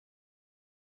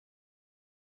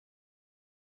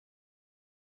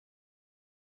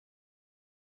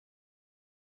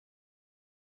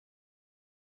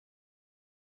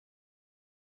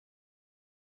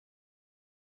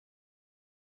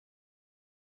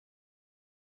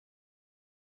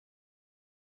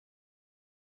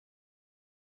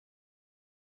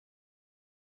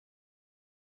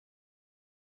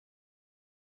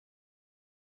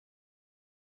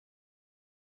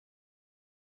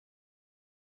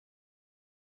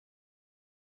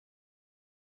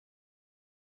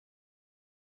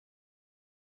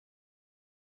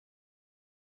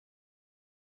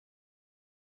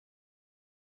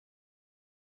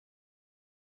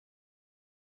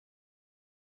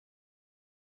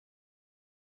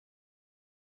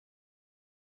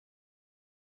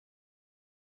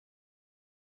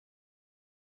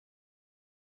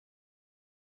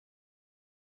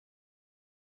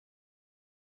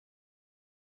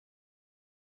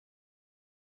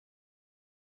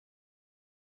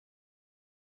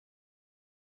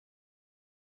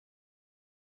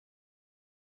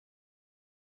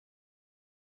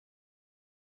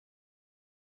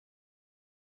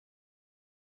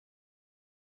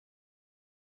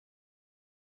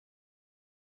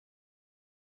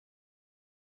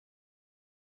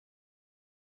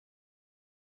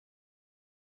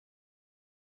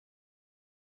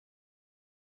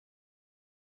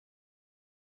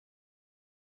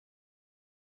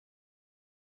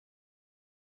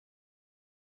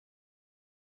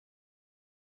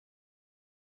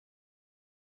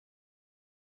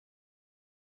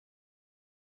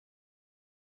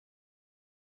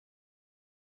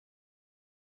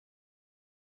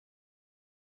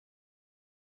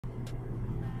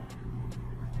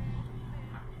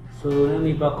So let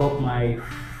me back up my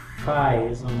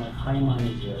files on my file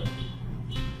manager.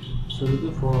 So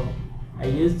looking for, I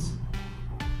used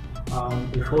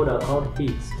a folder called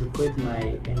hits to create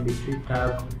my mp3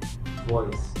 tag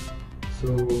voice.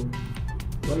 So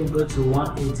when you go to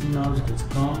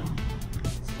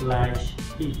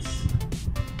 180knobs.com/hits,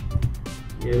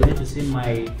 you're going to see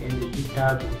my mp3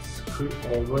 tag script,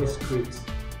 voice script.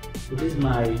 So this is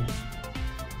my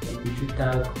mp3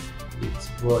 tag with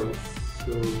voice.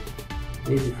 So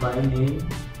there's the file name,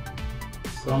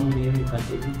 song name. You can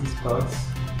edit these parts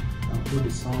and put the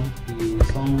song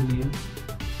name.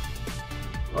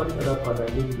 All the other parts I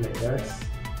leave it like that.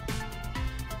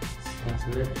 You can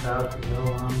select tab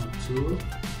L1 or 2.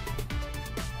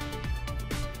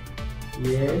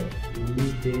 Here,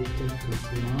 release date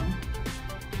 10/21.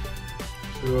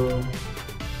 So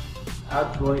add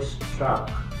voice track.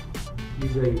 This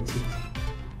is where you tick.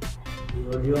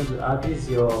 You want to add this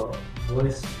your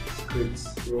voice scripts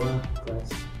you want to press.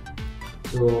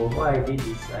 So what I did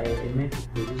is I made a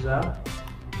producer,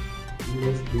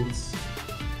 Index.php,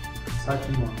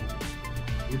 searching on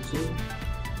YouTube.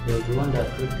 There was the one that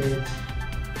created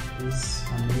this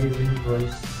amazing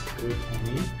voice script for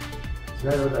me. So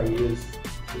that's what I use.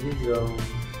 So this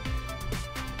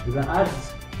you can add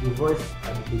the voice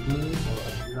at the beginning or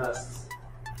at the last,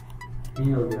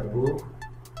 any of the above.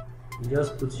 You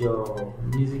just put your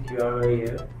music URL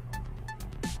here.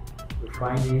 The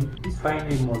file name. This file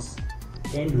name must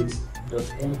end with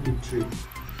 .mp3.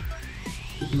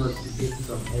 If not, you get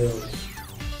some errors.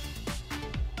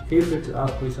 Feel free to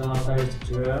ask questions after this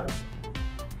tutorial.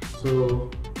 So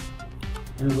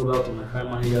let me go back to my file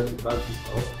manager to back this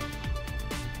up.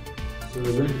 So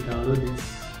we're going to download this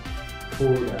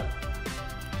folder.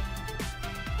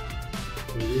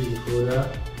 So this is the folder.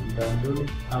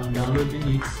 I'm downloading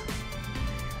it.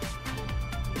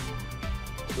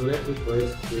 So let's wait for it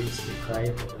to create the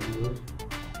file for download.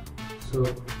 So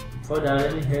for that,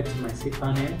 let me head to my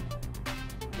cpanel.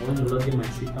 I want to log in my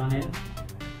cpanel.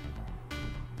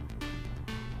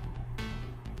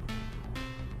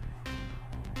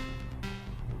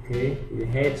 Okay, you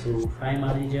head to File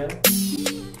Manager.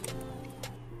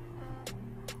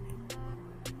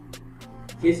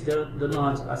 In case you don't know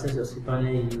how to access your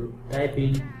cpanel, you type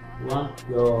in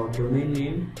your domain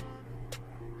name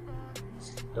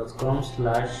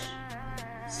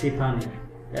 .com/cpanel.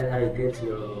 That's how you get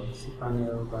your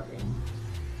cpanel backend.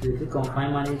 So you click on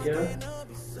File Manager,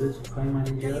 go to File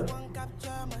Manager.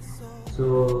 So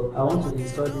I want to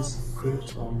install this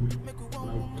script on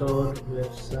my third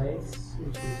website,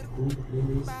 which is Boom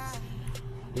Playlist.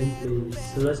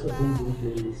 So let's open Boom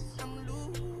Playlist.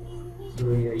 So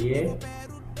you're here.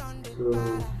 So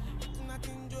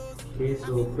okay,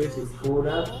 so create a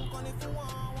folder.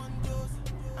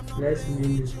 Let's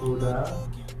name this folder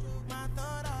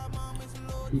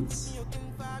hits.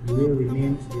 The way we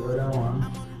named the other one.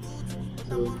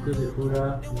 So create a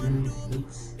folder, name it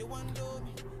hits.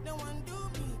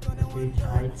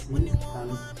 HIT,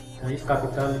 and use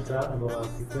capital letter about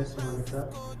the first letter.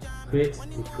 Create a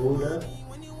folder.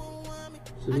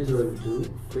 So this is what we do.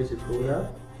 Create a folder.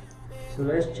 So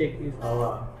let's check if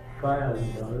our file has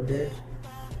been downloaded.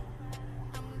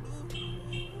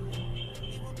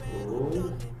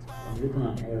 Oh, I'm looking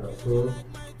at error. So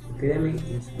okay, let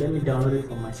me download it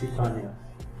from my cpanel.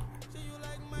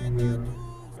 Let me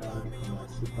download it from my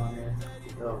cpanel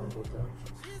without a button.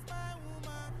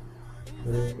 So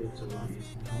let's go to one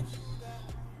instance.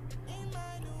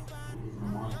 This is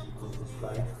one equals to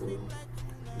 5. So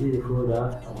this is the folder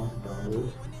I want to download.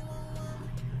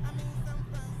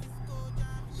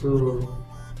 So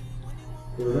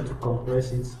we're going to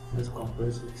compress it. Let's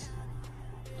compress it.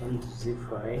 Turn it to zip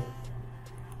file.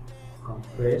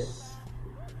 Compress.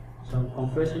 So I'm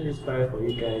compressing this file for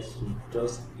you guys to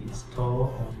just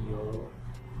install on your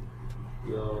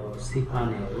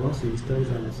cpanel. Once you install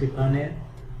it on the cpanel,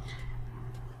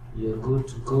 you're good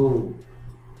to go.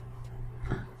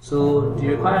 So the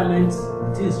requirements,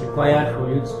 it is required for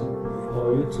you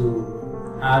to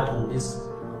add on this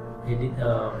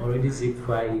already zip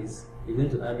file is you're going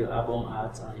to add your album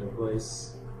art and your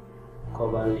voice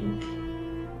cover link.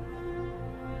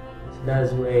 So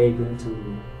that's where you're going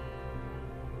to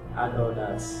add all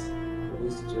that for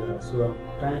this tutorial. So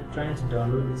I'm trying to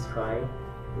download this file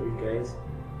for you guys.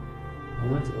 I'm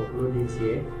going to upload it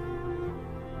here.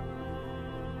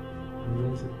 I'm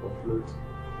going to upload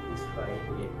this file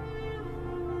here.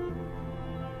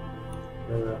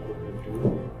 That's what I'm going to do.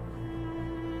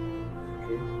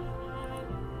 Okay.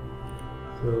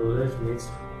 So let's wait.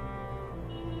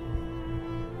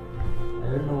 I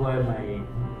don't know why my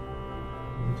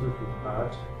network is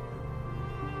bad.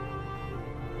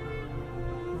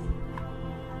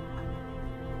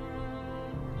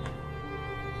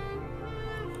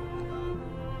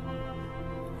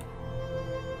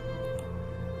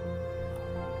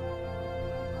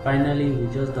 Finally, we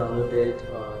just downloaded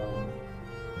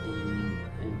the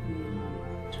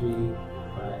MP3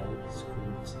 file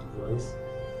script voice.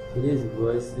 So this is the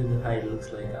voice. This is how it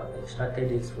looks like. I've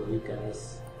extracted it for you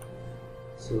guys.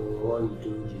 So all you do,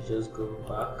 you just go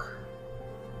back,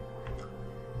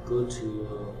 go to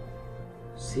your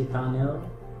cpanel,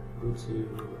 go to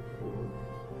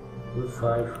your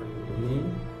file for your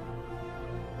domain.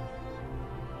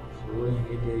 So when you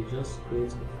hit there, you just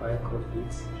create a file called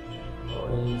it, or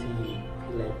anything you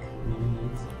feel like naming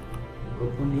it. You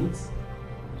open it,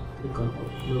 click on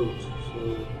upload. So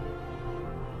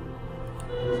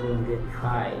let's go and get the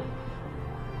file.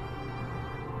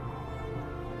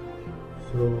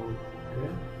 So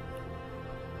okay.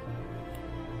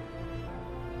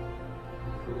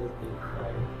 Let's get the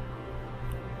file.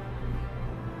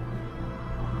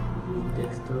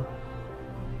 Desktop.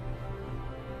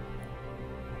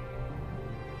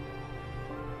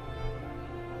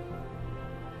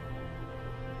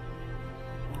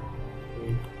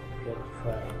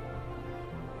 File.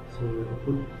 So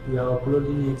we are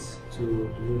uploading it to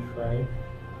the file.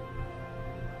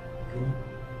 Okay.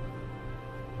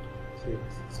 So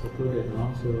it's uploaded now.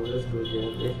 So let's go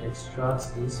there. Let's extract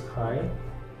this file.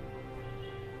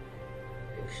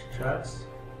 Extract.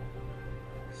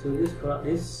 So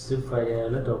this zip file, there are a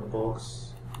lot of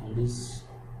bugs on this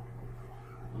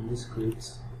script.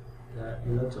 There are a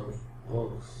lot of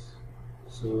bugs.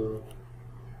 So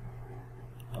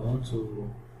I want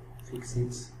to fix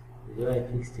it. The way I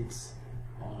fixed it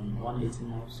on 180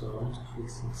 now, so I want to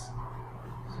fix it.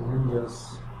 So let me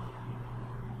just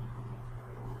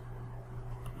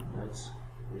that's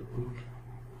very quick.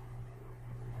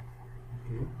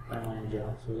 Okay, File Manager.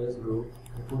 So let's go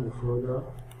open the folder.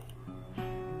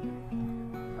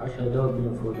 Actually, I don't open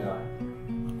the folder.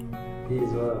 This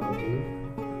is what I will do.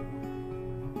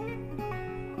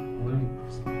 I want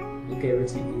to make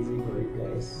everything easy for you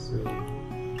guys. So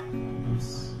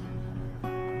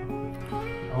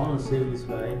I want to save this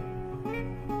file.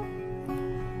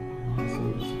 So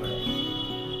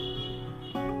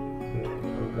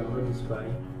I'll download this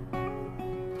file.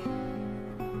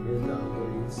 Let's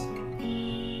download it.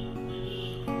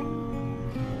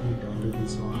 Let me download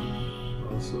this one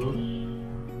also.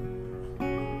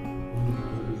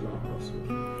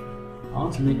 I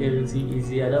want to make everything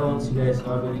easy. I don't want you guys to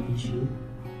have any issue.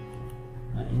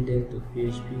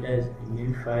 Index.php, that is the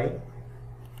main file.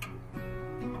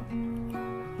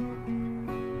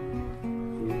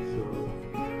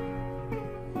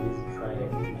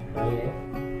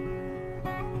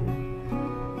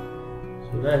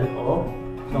 That is all.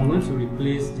 So I'm going to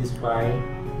replace this file.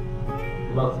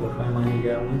 Go back to the File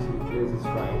Manager. I'm going to replace this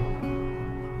file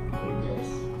for you guys.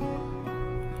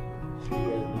 So you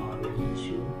guys don't have any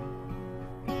issue.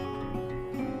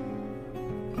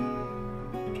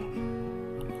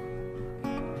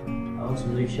 I want to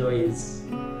make sure it's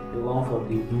the one for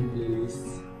the new playlist.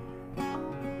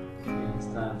 You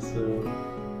understand? So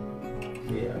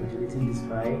okay, I'm deleting this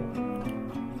file.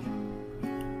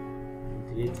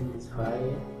 Deleting this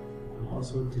file. I'm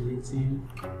also deleting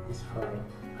this file.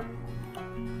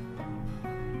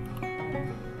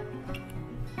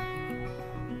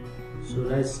 So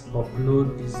let's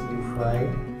upload this new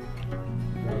file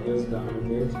that I just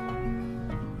downloaded.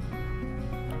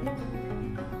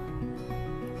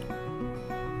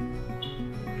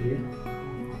 Okay.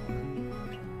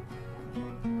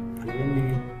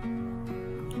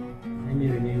 Let me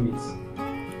rename it.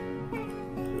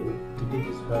 So delete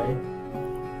this file.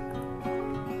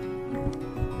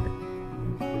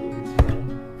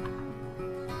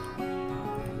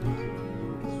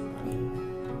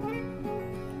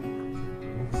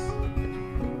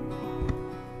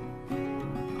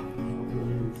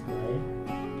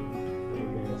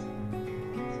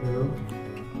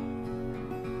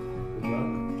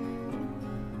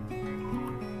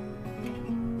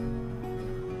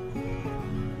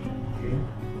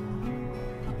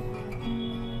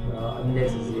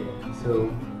 Index is here. So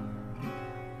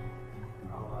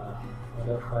our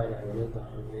other file I just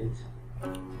downloaded.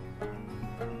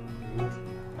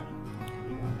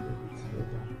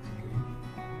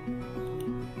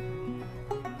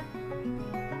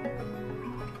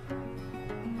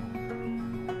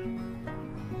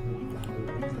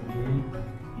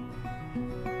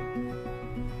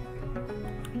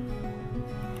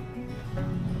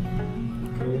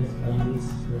 Okay, so this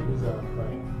is our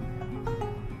file.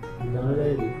 Downloaded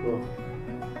it before.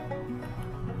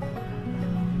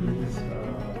 This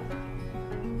file.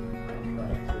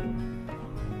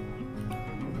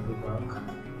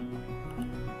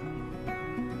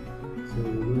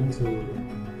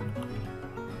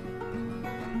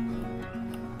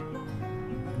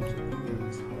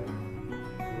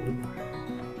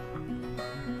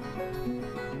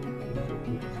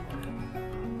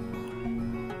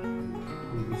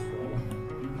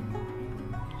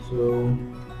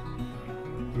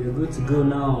 good to go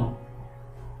now.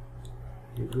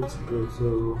 You're good to go.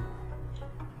 So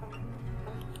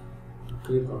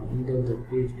click on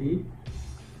Index.php,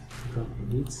 click on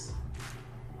edit.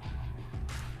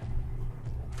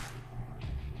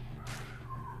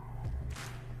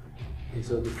 Okay,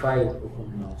 so the file is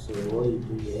open now. So what you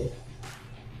do here,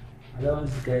 I don't want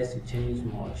you guys to change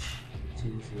much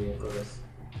things here because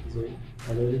it's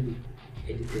already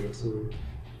edited. So you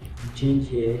change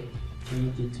here,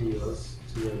 change it to yours,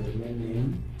 to your domain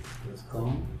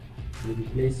name.com. You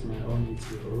replace my own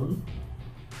with your own.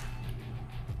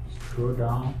 Scroll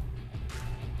down,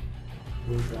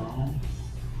 scroll down,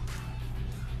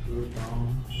 scroll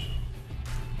down.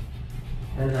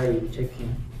 That's how you check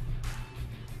in.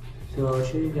 So I'll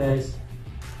show you guys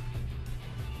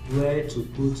where to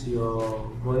put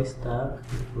your voice tag,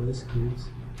 your voice script,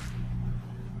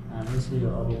 and also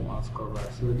your album art cover.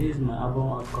 So this is my album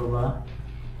art cover.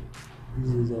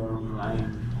 This is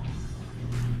line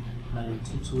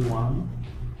 221.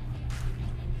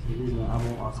 So this is my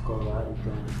album art cover. You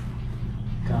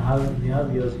can have, if you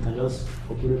have yours, you can just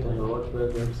copy it on your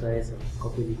WordPress website and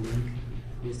copy the link,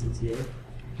 paste it here.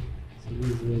 So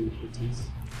this is where you put it.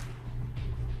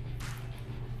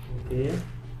 Okay.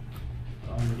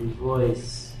 On the voice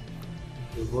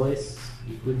you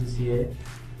put this here.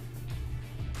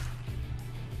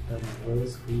 That's my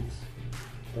voice script.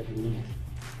 That's the link.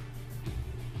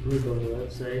 Go to the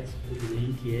website, put the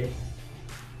link here.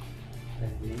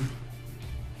 That's the link.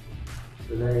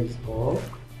 So that is all.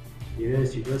 The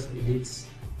rest you just edit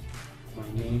my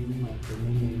name, my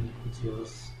domain name, put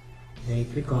yours. Then you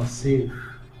click on save.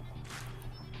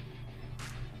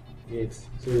 Yes,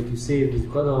 so if you save this,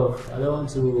 because of I don't want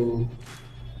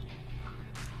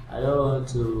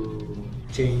to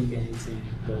change anything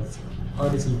because all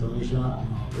this information I'm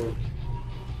not own.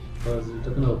 Because we're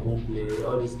talking about boom play,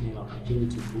 all this name I can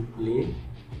change it to boom play.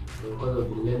 So because of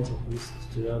the length of this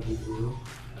tutorial video,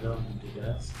 I don't want to do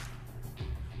that.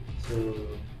 So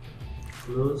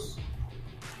close.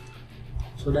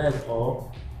 So that's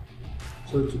all.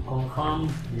 So to confirm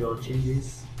your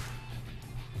changes,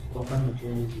 you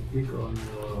click on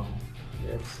your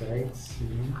website's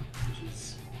name, which is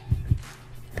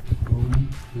home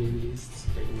playlist.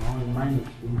 Mine is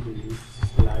home playlist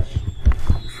 /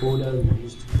 the folder we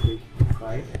used to create the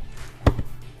file.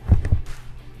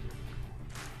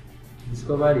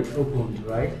 Discovered it opened,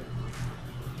 right?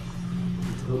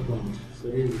 It's opened. So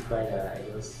this is the file that I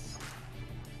just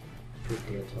put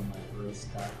it on my voice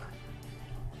tag.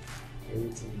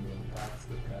 Everything in tags,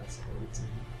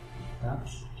 everything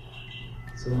tags.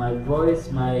 So my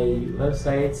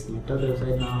website, my third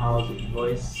website now has a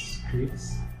voice scripts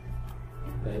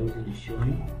that everything is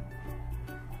showing.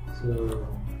 So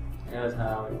that's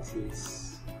how it is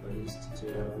for this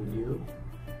tutorial video.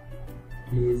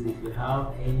 Please, if you have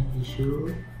any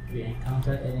issue, if you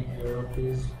encounter any error,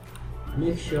 please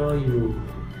make sure you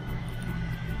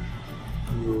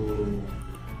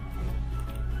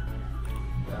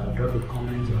drop a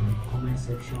comment on the comment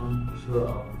section, so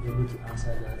I'll be able to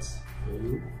answer that for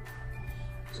you.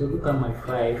 So look at my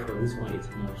file for this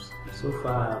 180 knobs. So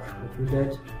far I've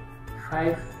uploaded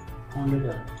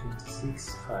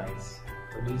 526 files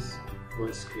for this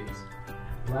voice script.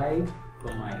 Why?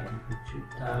 For my mp3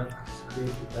 tag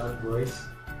script without voice,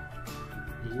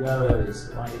 the URL is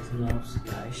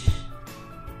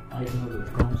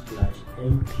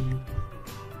 180.com/mp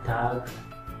tag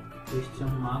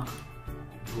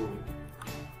go.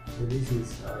 So this is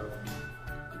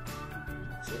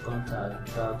second tag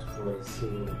without voice.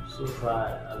 So far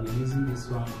I've been using this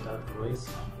one without voice,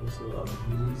 and also I've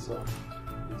been using some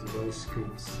with voice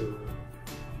script. So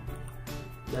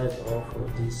that's all for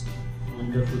this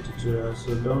wonderful tutorial. So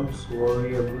don't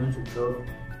worry, I'm going to drop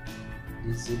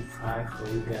this zip file for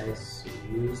you guys to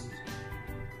use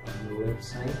on the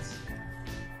website.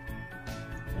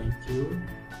 Thank you.